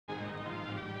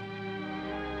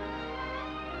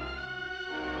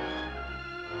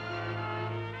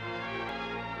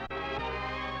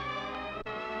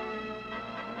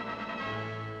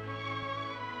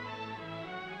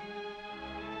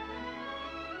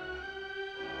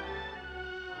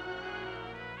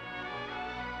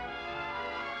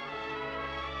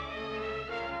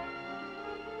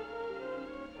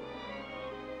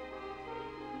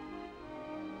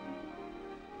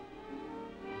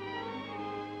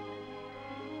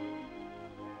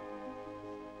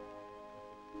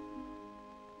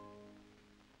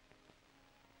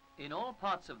In all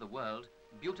parts of the world,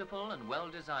 beautiful and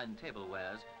well-designed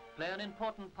tablewares play an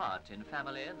important part in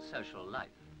family and social life.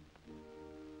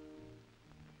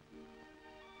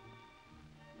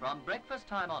 From breakfast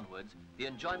time onwards, the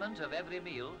enjoyment of every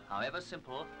meal, however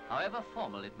simple, however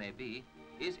formal it may be,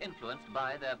 is influenced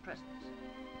by their presence.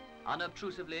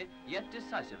 Unobtrusively, yet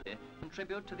decisively,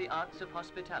 contribute to the arts of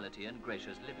hospitality and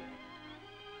gracious living.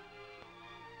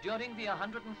 During the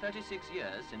 136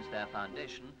 years since their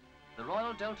foundation, the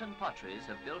Royal Doulton potteries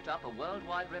have built up a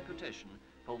worldwide reputation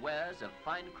for wares of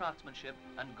fine craftsmanship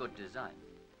and good design.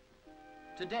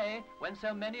 Today, when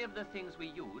so many of the things we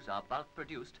use are bulk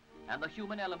produced and the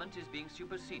human element is being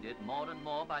superseded more and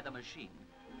more by the machine,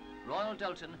 Royal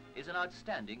Doulton is an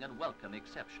outstanding and welcome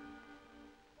exception.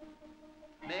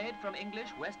 Made from English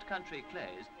West Country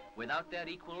clays without their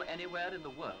equal anywhere in the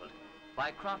world,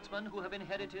 by craftsmen who have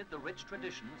inherited the rich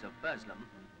traditions of Burslem,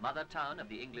 mother town of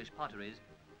the English potteries,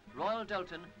 Royal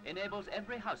Doulton enables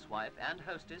every housewife and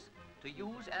hostess to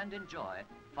use and enjoy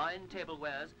fine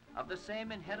tablewares of the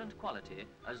same inherent quality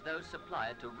as those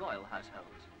supplied to royal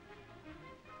households.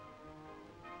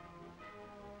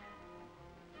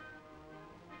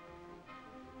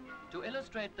 To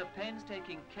illustrate the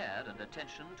painstaking care and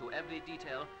attention to every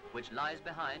detail which lies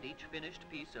behind each finished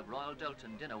piece of Royal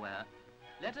Doulton dinnerware,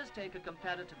 let us take a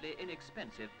comparatively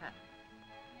inexpensive pattern.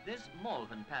 This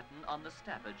Malvern pattern on the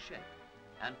Stafford shape,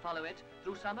 and follow it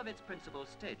through some of its principal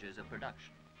stages of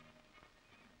production.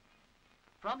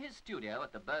 From his studio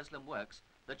at the Burslem Works,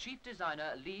 the chief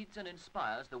designer leads and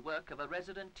inspires the work of a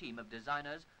resident team of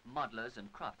designers, modelers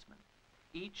and craftsmen,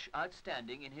 each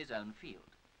outstanding in his own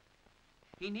field.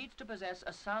 He needs to possess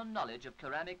a sound knowledge of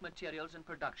ceramic materials and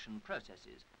production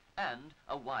processes, and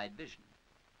a wide vision.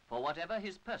 For whatever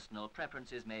his personal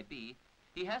preferences may be,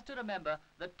 he has to remember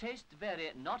that tastes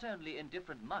vary not only in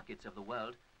different markets of the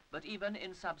world, but even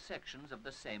in subsections of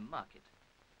the same market.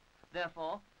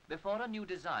 Therefore, before a new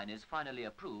design is finally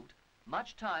approved,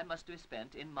 much time must be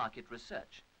spent in market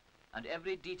research, and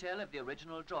every detail of the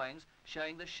original drawings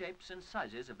showing the shapes and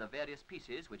sizes of the various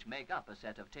pieces which make up a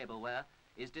set of tableware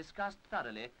is discussed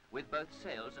thoroughly with both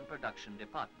sales and production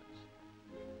departments.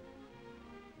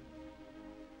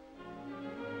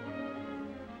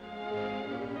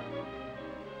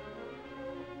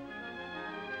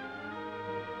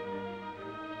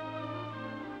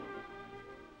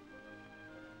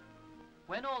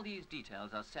 When all these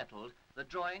details are settled, the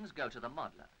drawings go to the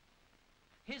modeler.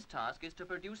 His task is to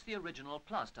produce the original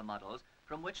plaster models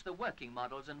from which the working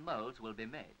models and molds will be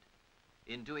made.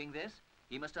 In doing this,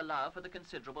 he must allow for the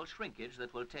considerable shrinkage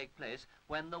that will take place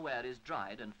when the ware is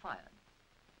dried and fired.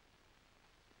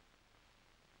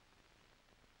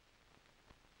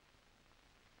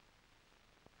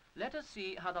 Let us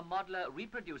see how the modeler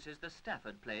reproduces the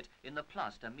Stafford plate in the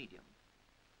plaster medium.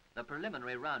 The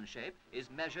preliminary round shape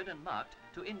is measured and marked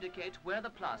to indicate where the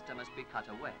plaster must be cut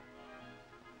away.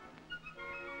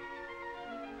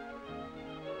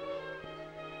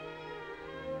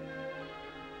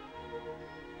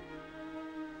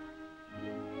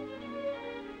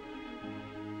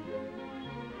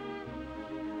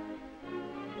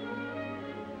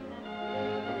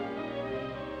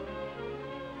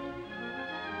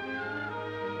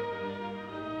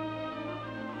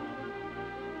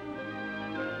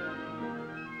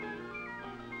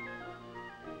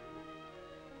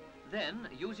 Then,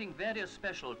 using various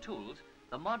special tools,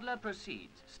 the modeler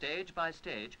proceeds, stage by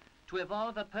stage, to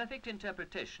evolve a perfect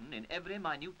interpretation in every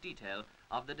minute detail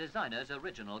of the designer's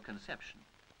original conception.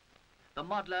 The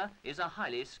modeler is a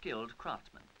highly skilled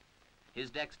craftsman.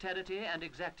 His dexterity and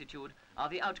exactitude are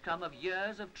the outcome of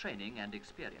years of training and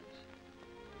experience.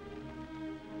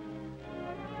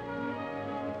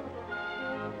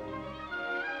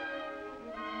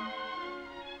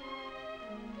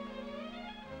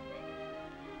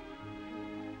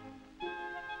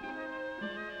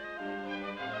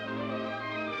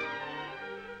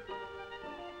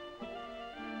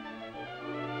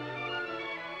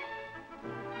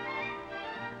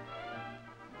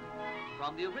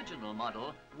 From the original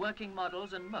model, working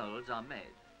models and molds are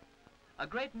made. A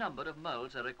great number of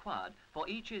molds are required, for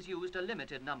each is used a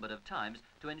limited number of times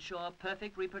to ensure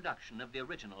perfect reproduction of the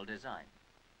original design.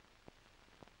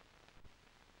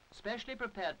 Specially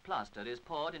prepared plaster is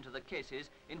poured into the cases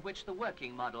in which the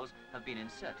working models have been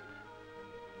inserted.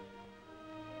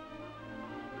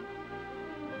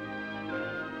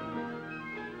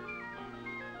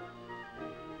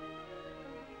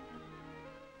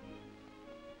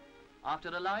 After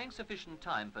allowing sufficient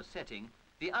time for setting,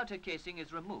 the outer casing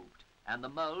is removed, and the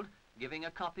mold, giving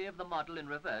a copy of the model in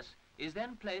reverse, is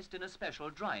then placed in a special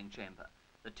drying chamber,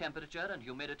 the temperature and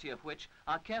humidity of which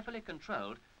are carefully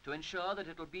controlled to ensure that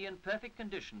it will be in perfect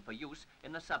condition for use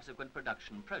in the subsequent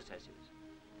production processes.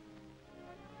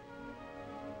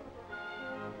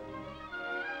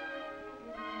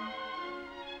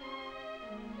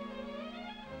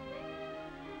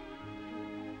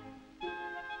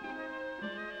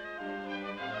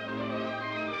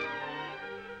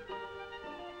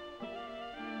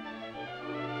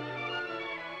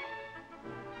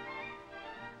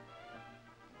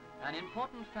 An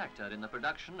important factor in the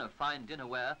production of fine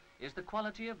dinnerware is the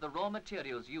quality of the raw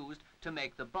materials used to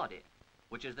make the body,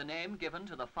 which is the name given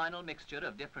to the final mixture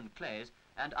of different clays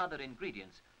and other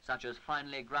ingredients, such as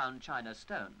finely ground china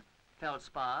stone,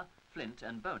 feldspar, flint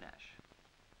and bone ash.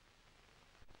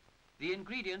 The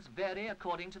ingredients vary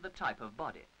according to the type of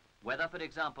body, whether, for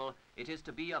example, it is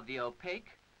to be of the opaque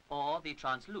or the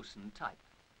translucent type.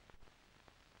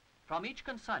 From each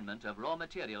consignment of raw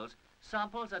materials,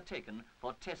 samples are taken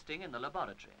for testing in the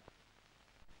laboratory.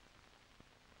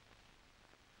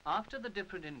 After the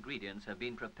different ingredients have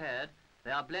been prepared,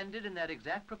 they are blended in their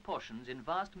exact proportions in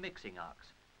vast mixing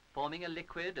arcs, forming a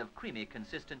liquid of creamy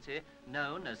consistency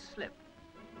known as slip.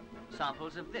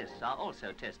 Samples of this are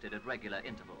also tested at regular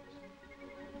intervals.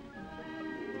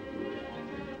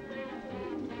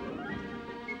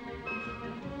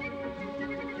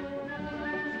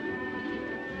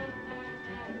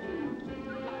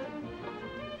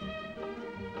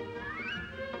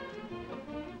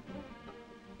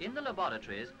 In the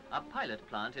laboratories, a pilot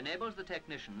plant enables the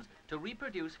technicians to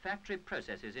reproduce factory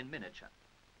processes in miniature.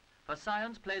 For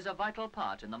science plays a vital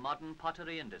part in the modern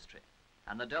pottery industry,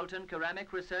 and the Dalton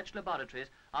Ceramic Research Laboratories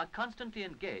are constantly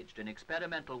engaged in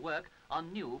experimental work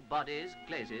on new bodies,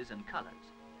 glazes and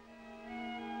colors.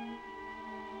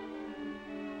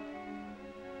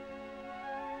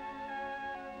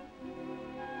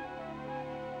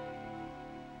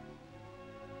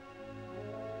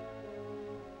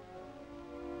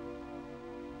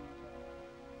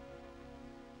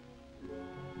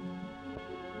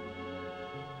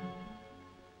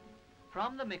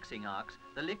 From the mixing arcs,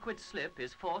 the liquid slip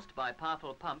is forced by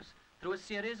powerful pumps through a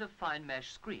series of fine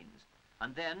mesh screens,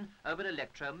 and then over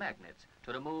electromagnets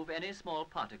to remove any small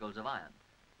particles of iron,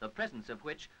 the presence of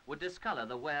which would discolor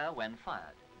the ware when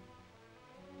fired.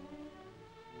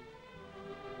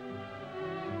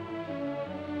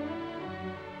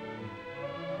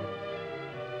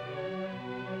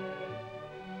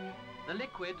 The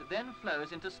liquid then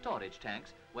flows into storage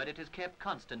tanks where it is kept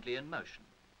constantly in motion.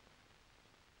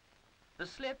 The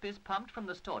slip is pumped from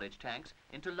the storage tanks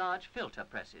into large filter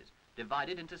presses,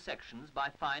 divided into sections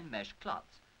by fine mesh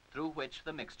cloths, through which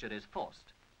the mixture is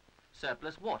forced.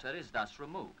 Surplus water is thus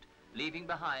removed, leaving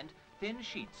behind thin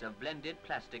sheets of blended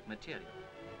plastic material.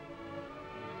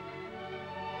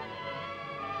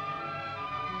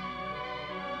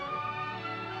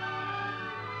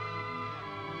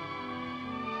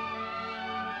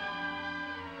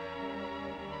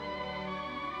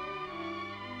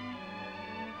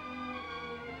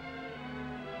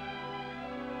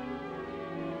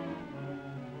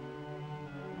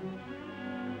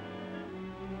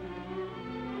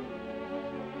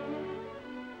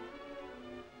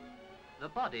 The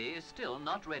body is still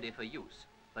not ready for use,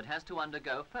 but has to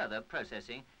undergo further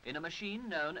processing in a machine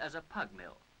known as a pug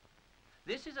mill.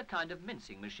 This is a kind of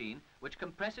mincing machine which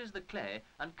compresses the clay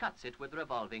and cuts it with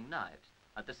revolving knives,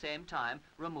 at the same time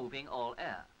removing all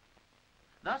air,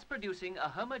 thus producing a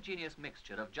homogeneous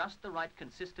mixture of just the right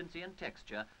consistency and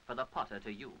texture for the potter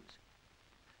to use.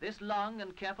 This long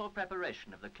and careful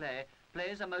preparation of the clay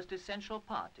plays a most essential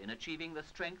part in achieving the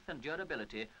strength and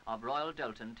durability of Royal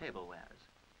Dalton tablewares.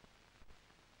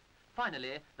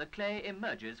 Finally, the clay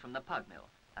emerges from the pug mill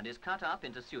and is cut up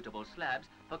into suitable slabs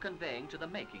for conveying to the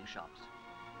making shops.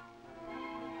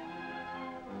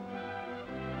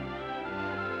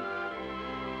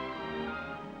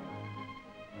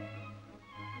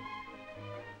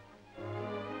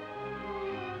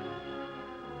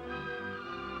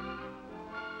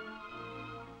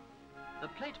 The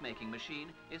plate-making machine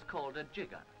is called a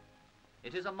jigger.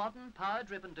 It is a modern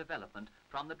power-driven development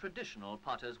from the traditional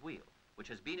potter's wheel, which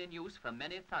has been in use for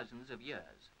many thousands of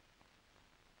years.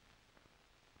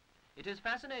 It is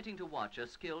fascinating to watch a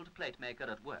skilled plate maker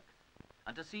at work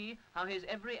and to see how his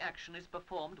every action is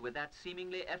performed with that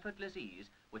seemingly effortless ease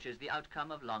which is the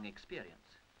outcome of long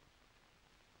experience.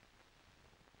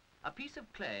 A piece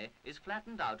of clay is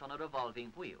flattened out on a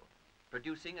revolving wheel,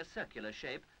 producing a circular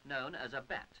shape known as a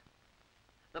bat.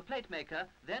 The plate maker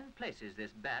then places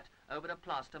this bat over a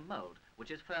plaster mold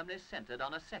which is firmly centered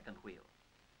on a second wheel.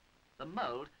 The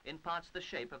mold imparts the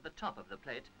shape of the top of the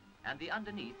plate, and the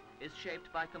underneath is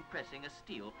shaped by compressing a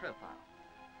steel profile.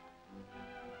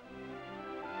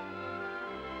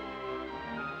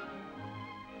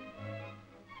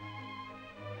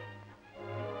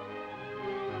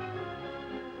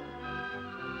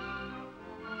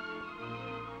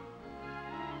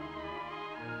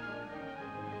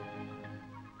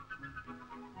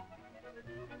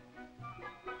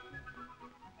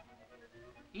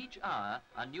 Each hour,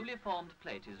 a newly formed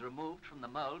plate is removed from the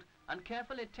mould and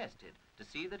carefully tested to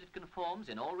see that it conforms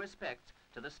in all respects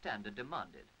to the standard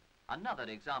demanded. Another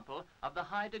example of the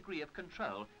high degree of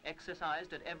control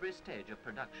exercised at every stage of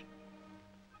production.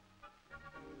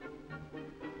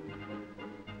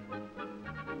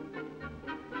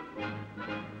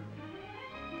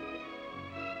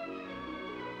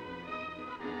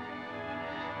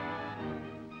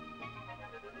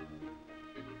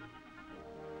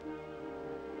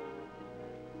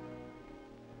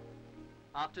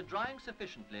 After drying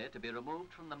sufficiently to be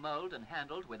removed from the mould and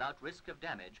handled without risk of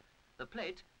damage, the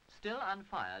plate, still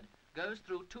unfired, goes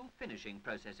through two finishing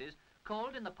processes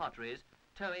called in the potteries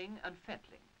towing and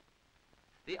fettling.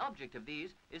 The object of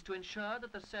these is to ensure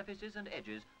that the surfaces and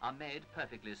edges are made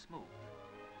perfectly smooth.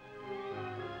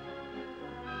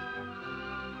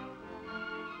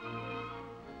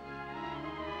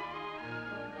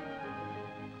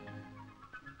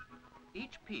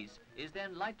 Each piece is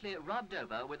then lightly rubbed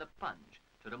over with a sponge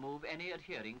to remove any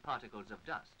adhering particles of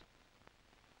dust.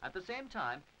 At the same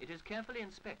time, it is carefully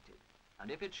inspected,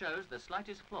 and if it shows the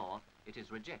slightest flaw, it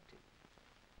is rejected.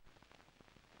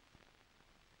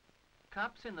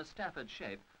 Cups in the Stafford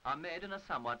shape are made in a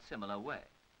somewhat similar way.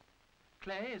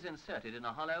 Clay is inserted in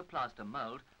a hollow plaster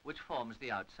mould which forms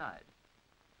the outside.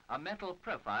 A metal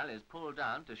profile is pulled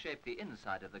down to shape the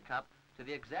inside of the cup to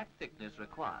the exact thickness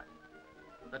required.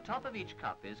 The top of each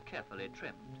cup is carefully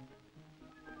trimmed.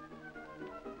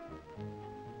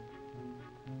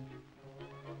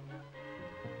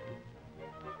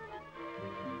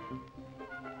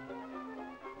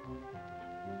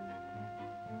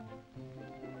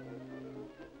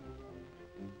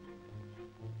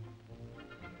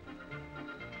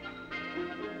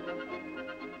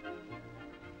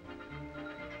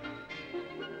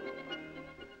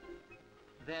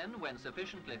 Then, when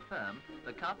sufficiently firm,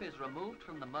 the cup is removed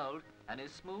from the mould and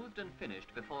is smoothed and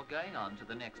finished before going on to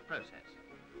the next process.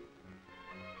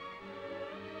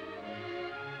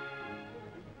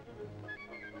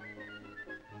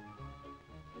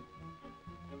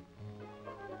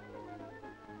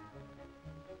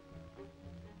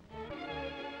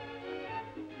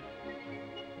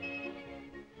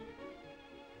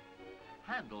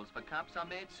 Handles for cups are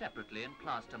made separately in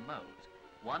plaster moulds,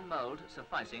 one mould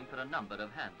sufficing for a number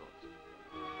of handles.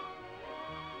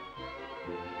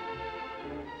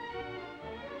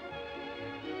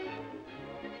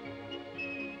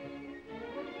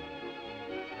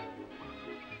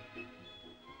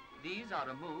 These are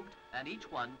removed and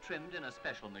each one trimmed in a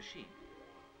special machine.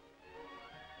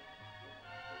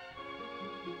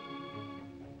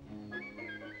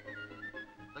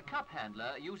 The cup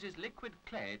handler uses liquid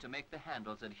clay to make the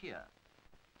handles adhere.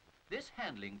 This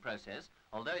handling process,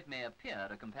 although it may appear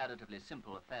a comparatively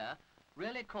simple affair,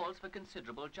 really calls for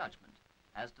considerable judgment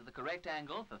as to the correct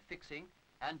angle for fixing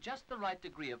and just the right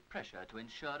degree of pressure to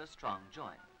ensure a strong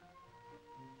join.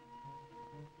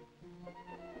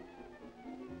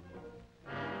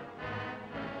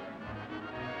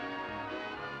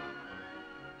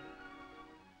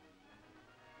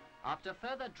 After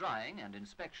further drying and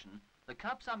inspection, the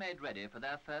cups are made ready for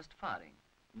their first firing,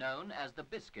 known as the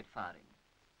biscuit firing.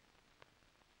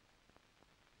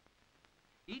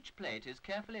 Each plate is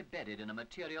carefully bedded in a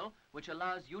material which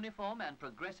allows uniform and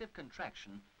progressive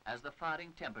contraction as the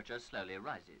firing temperature slowly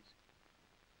rises.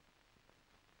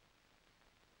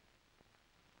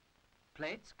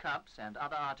 Plates, cups and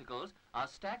other articles are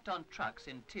stacked on trucks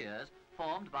in tiers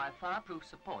formed by fireproof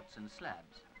supports and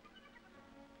slabs.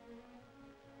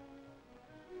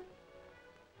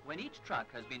 When each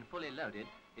truck has been fully loaded,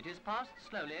 it is passed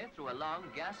slowly through a long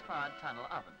gas-fired tunnel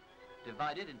oven,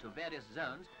 divided into various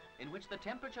zones in which the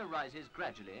temperature rises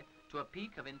gradually to a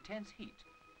peak of intense heat,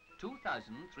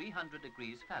 2,300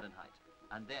 degrees Fahrenheit,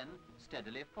 and then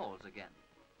steadily falls again.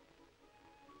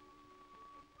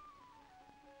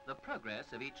 The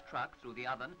progress of each truck through the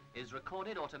oven is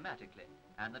recorded automatically,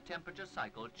 and the temperature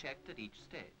cycle checked at each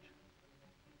stage.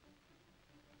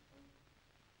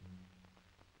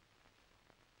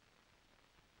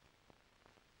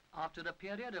 After a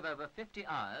period of over 50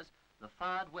 hours, the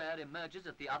fired ware emerges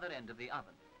at the other end of the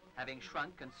oven, having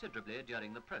shrunk considerably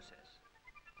during the process.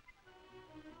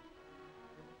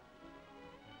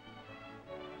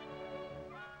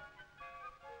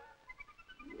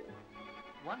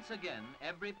 Once again,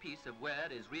 every piece of ware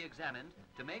is re-examined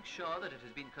to make sure that it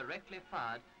has been correctly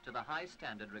fired to the high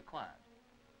standard required.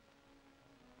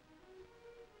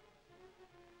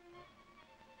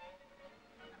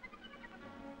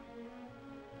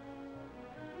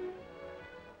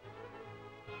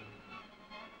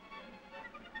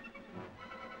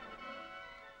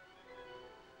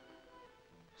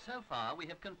 So far, we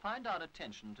have confined our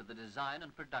attention to the design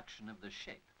and production of the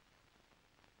shape.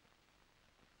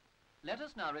 Let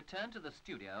us now return to the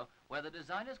studio where the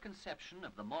designer's conception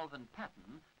of the Malvern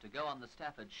pattern to go on the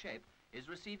Stafford shape is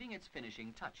receiving its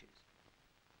finishing touches.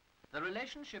 The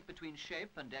relationship between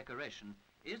shape and decoration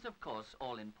is, of course,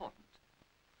 all important.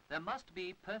 There must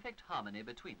be perfect harmony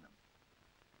between them.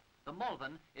 The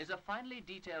Malvern is a finely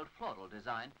detailed floral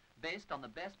design based on the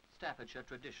best Staffordshire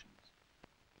traditions.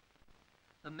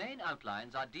 The main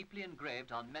outlines are deeply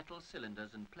engraved on metal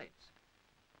cylinders and plates.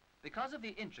 Because of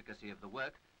the intricacy of the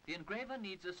work, the engraver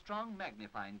needs a strong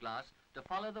magnifying glass to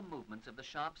follow the movements of the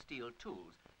sharp steel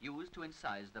tools used to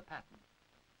incise the pattern.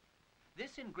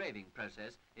 This engraving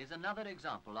process is another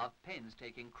example of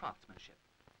painstaking craftsmanship.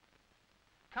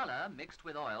 Color mixed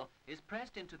with oil is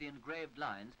pressed into the engraved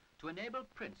lines to enable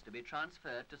prints to be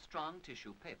transferred to strong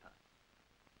tissue paper.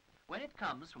 When it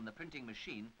comes from the printing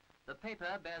machine, the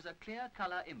paper bears a clear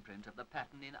color imprint of the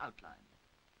pattern in outline.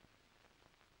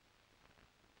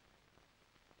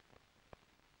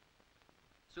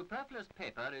 Superfluous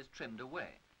paper is trimmed away,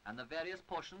 and the various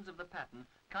portions of the pattern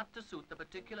cut to suit the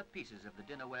particular pieces of the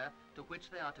dinnerware to which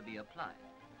they are to be applied.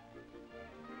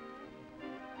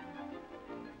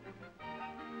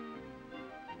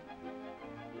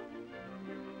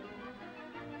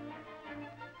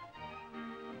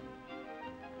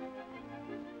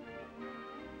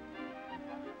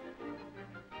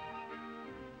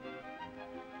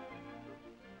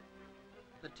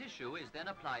 The tissue is then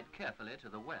applied carefully to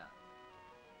the ware.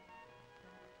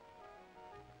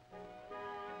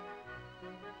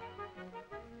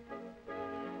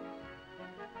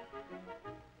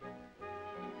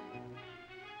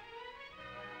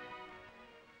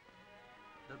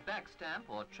 The back stamp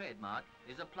or trademark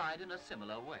is applied in a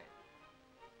similar way.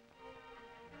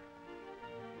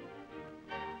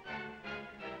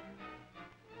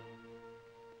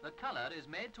 The colour is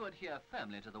made to adhere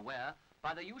firmly to the ware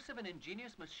by the use of an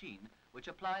ingenious machine which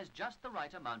applies just the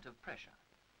right amount of pressure.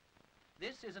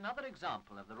 This is another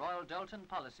example of the Royal Doulton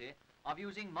policy of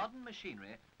using modern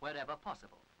machinery wherever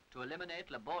possible to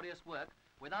eliminate laborious work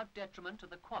without detriment to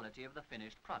the quality of the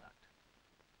finished product.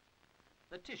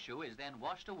 The tissue is then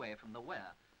washed away from the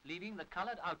ware, leaving the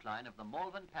coloured outline of the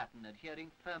Malvern pattern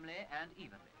adhering firmly and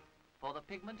evenly, for the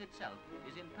pigment itself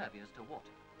is impervious to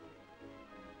water.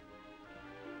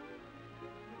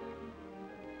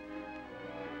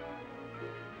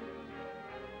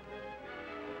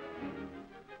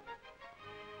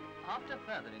 After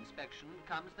further inspection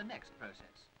comes the next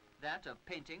process, that of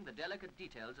painting the delicate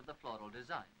details of the floral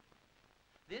design.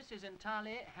 This is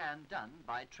entirely hand-done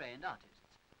by trained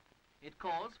artists. It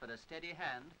calls for a steady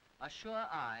hand, a sure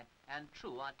eye, and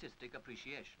true artistic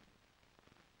appreciation.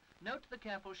 Note the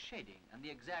careful shading and the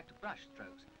exact brush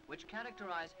strokes which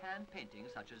characterize hand painting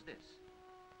such as this.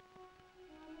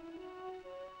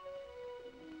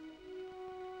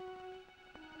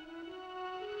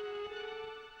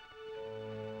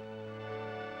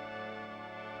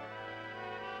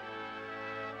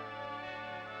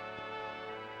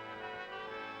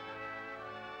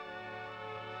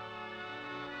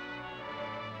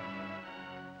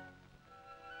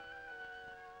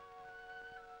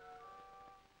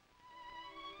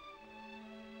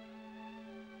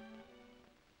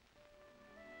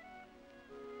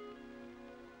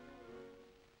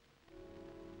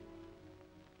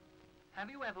 Have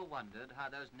you ever wondered how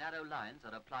those narrow lines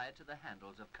are applied to the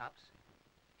handles of cups?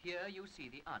 Here you see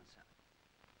the answer.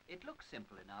 It looks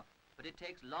simple enough, but it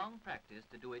takes long practice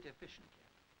to do it efficiently.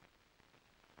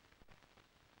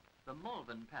 The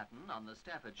Malvern pattern on the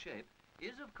Stafford shape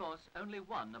is, of course, only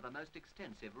one of a most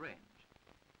extensive range.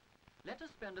 Let us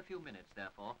spend a few minutes,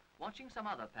 therefore, watching some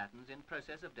other patterns in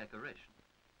process of decoration.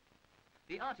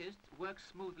 The artists work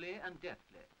smoothly and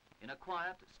deftly in a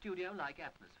quiet, studio-like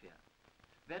atmosphere.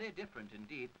 Very different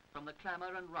indeed from the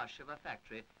clamour and rush of a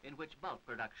factory in which bulk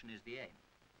production is the aim.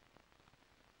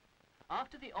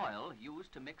 After the oil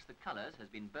used to mix the colours has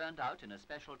been burned out in a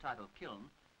special type of kiln,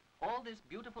 all this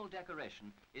beautiful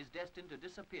decoration is destined to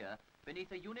disappear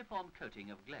beneath a uniform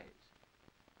coating of glaze.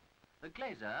 The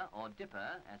glazer, or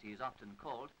dipper as he is often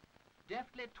called,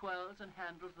 deftly twirls and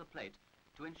handles the plate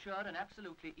to ensure an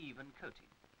absolutely even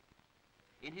coating.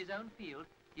 In his own field,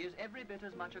 he is every bit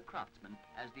as much a craftsman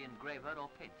as the engraver or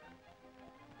painter.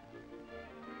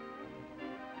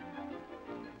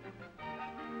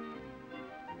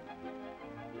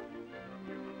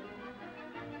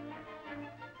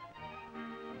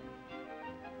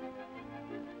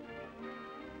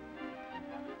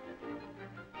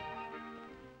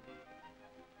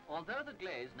 Although the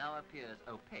glaze now appears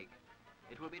opaque,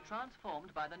 it will be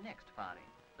transformed by the next firing,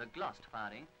 the glossed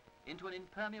firing, into an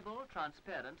impermeable,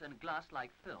 transparent and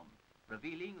glass-like film,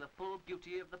 revealing the full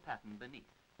beauty of the pattern beneath.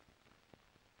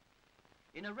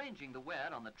 In arranging the ware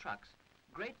on the trucks,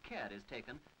 great care is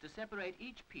taken to separate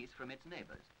each piece from its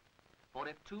neighbors, for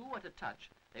if two were to touch,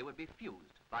 they would be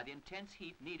fused by the intense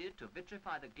heat needed to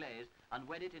vitrify the glaze and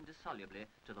wed it indissolubly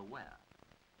to the ware.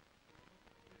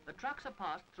 The trucks are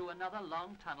passed through another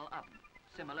long tunnel oven,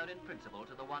 similar in principle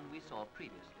to the one we saw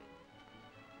previously.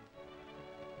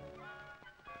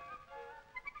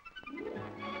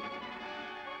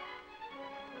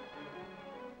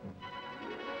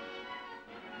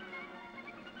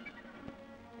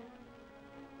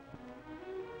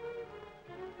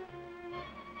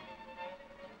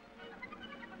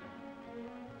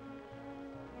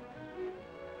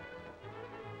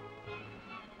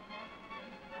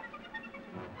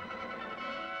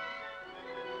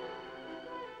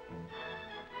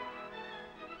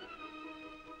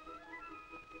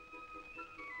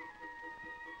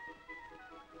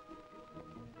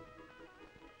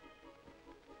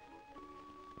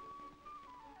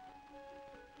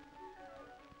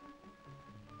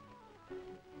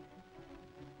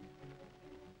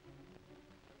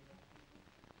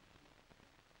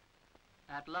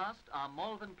 At last, our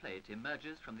Malvern plate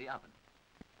emerges from the oven,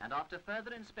 and after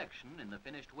further inspection in the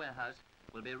finished warehouse,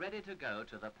 will be ready to go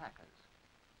to the packers.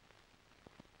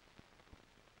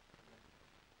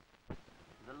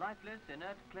 The lifeless,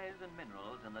 inert clays and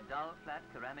minerals and the dull, flat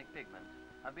ceramic pigments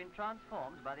have been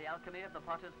transformed by the alchemy of the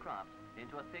potter's craft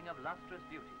into a thing of lustrous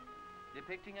beauty,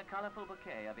 depicting a colourful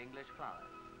bouquet of English flowers.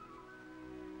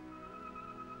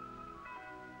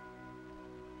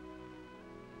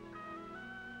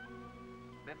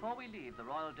 Before we leave the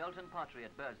Royal Doulton pottery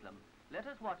at Burslem, let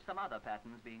us watch some other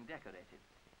patterns being decorated.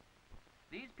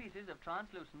 These pieces of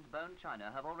translucent bone china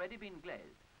have already been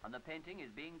glazed, and the painting is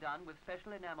being done with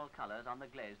special enamel colours on the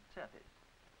glazed surface.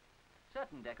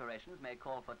 Certain decorations may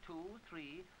call for 2,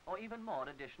 3, or even more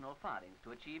additional firings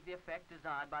to achieve the effect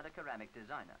desired by the ceramic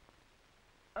designer.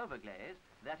 Overglaze,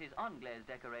 that is on-glaze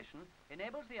decoration,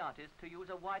 enables the artist to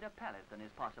use a wider palette than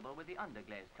is possible with the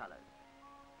underglazed colours.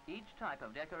 Each type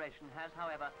of decoration has,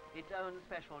 however, its own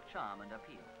special charm and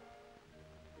appeal.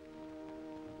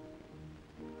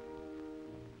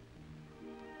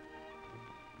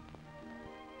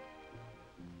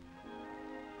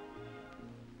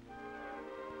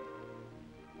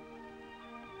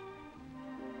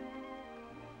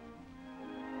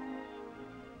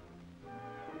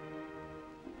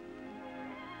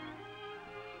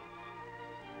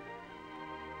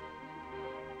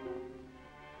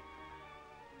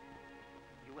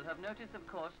 You will have noticed, of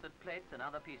course, that plates and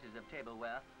other pieces of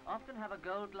tableware often have a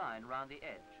gold line round the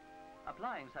edge.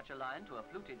 Applying such a line to a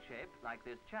fluted shape, like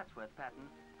this Chatsworth pattern,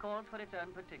 calls for its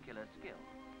own particular skill.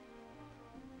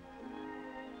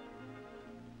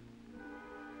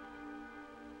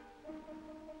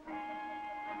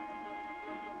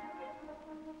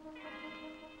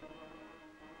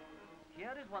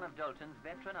 Here is one of Doulton's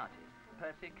veteran artists,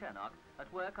 Percy Kernock,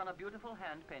 at work on a beautiful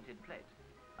hand-painted plate,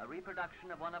 a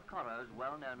reproduction of one of Corot's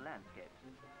well-known landscapes.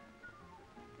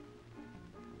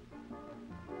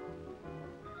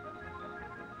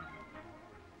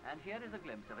 And here is a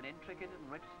glimpse of an intricate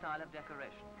and rich style of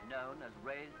decoration, known as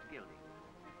raised gilding.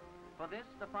 For this,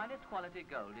 the finest quality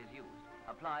gold is used,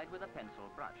 applied with a pencil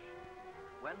brush.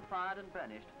 When fired and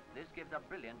burnished, this gives a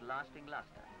brilliant, lasting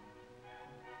luster.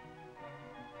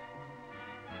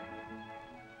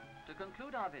 To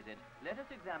conclude our visit, let us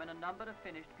examine a number of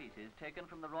finished pieces taken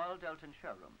from the Royal Doulton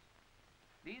showrooms.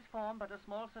 These form but a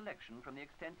small selection from the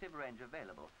extensive range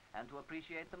available, and to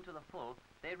appreciate them to the full,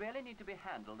 they really need to be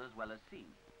handled as well as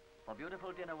seen. For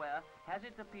beautiful dinnerware has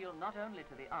its appeal not only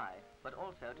to the eye, but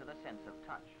also to the sense of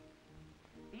touch.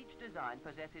 Each design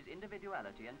possesses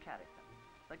individuality and character.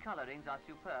 The colorings are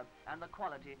superb, and the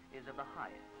quality is of the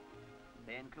highest.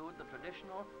 They include the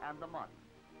traditional and the modern.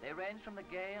 They range from the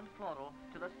gay and floral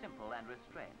to the simple and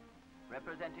restrained,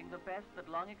 representing the best that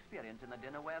long experience in the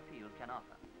dinnerware field can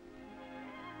offer.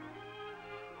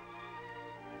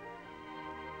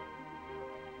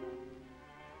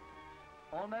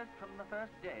 Almost from the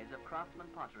first days of craftsman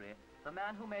pottery, the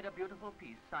man who made a beautiful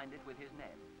piece signed it with his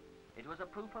name. It was a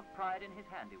proof of pride in his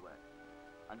handiwork.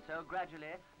 And so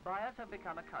gradually, buyers have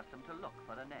become accustomed to look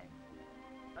for a name.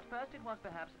 At first it was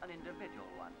perhaps an individual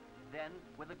one. Then,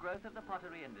 with the growth of the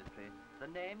pottery industry,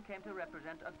 the name came to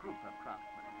represent a group of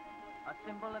craftsmen, a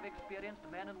symbol of experienced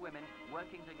men and women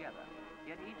working together,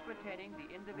 yet each retaining the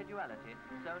individuality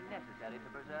so necessary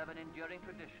to preserve an enduring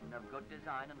tradition of good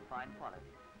design and fine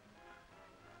quality.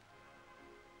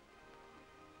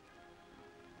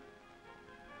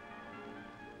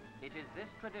 It is this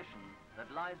tradition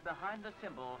that lies behind the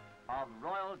symbol of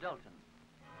Royal Doulton.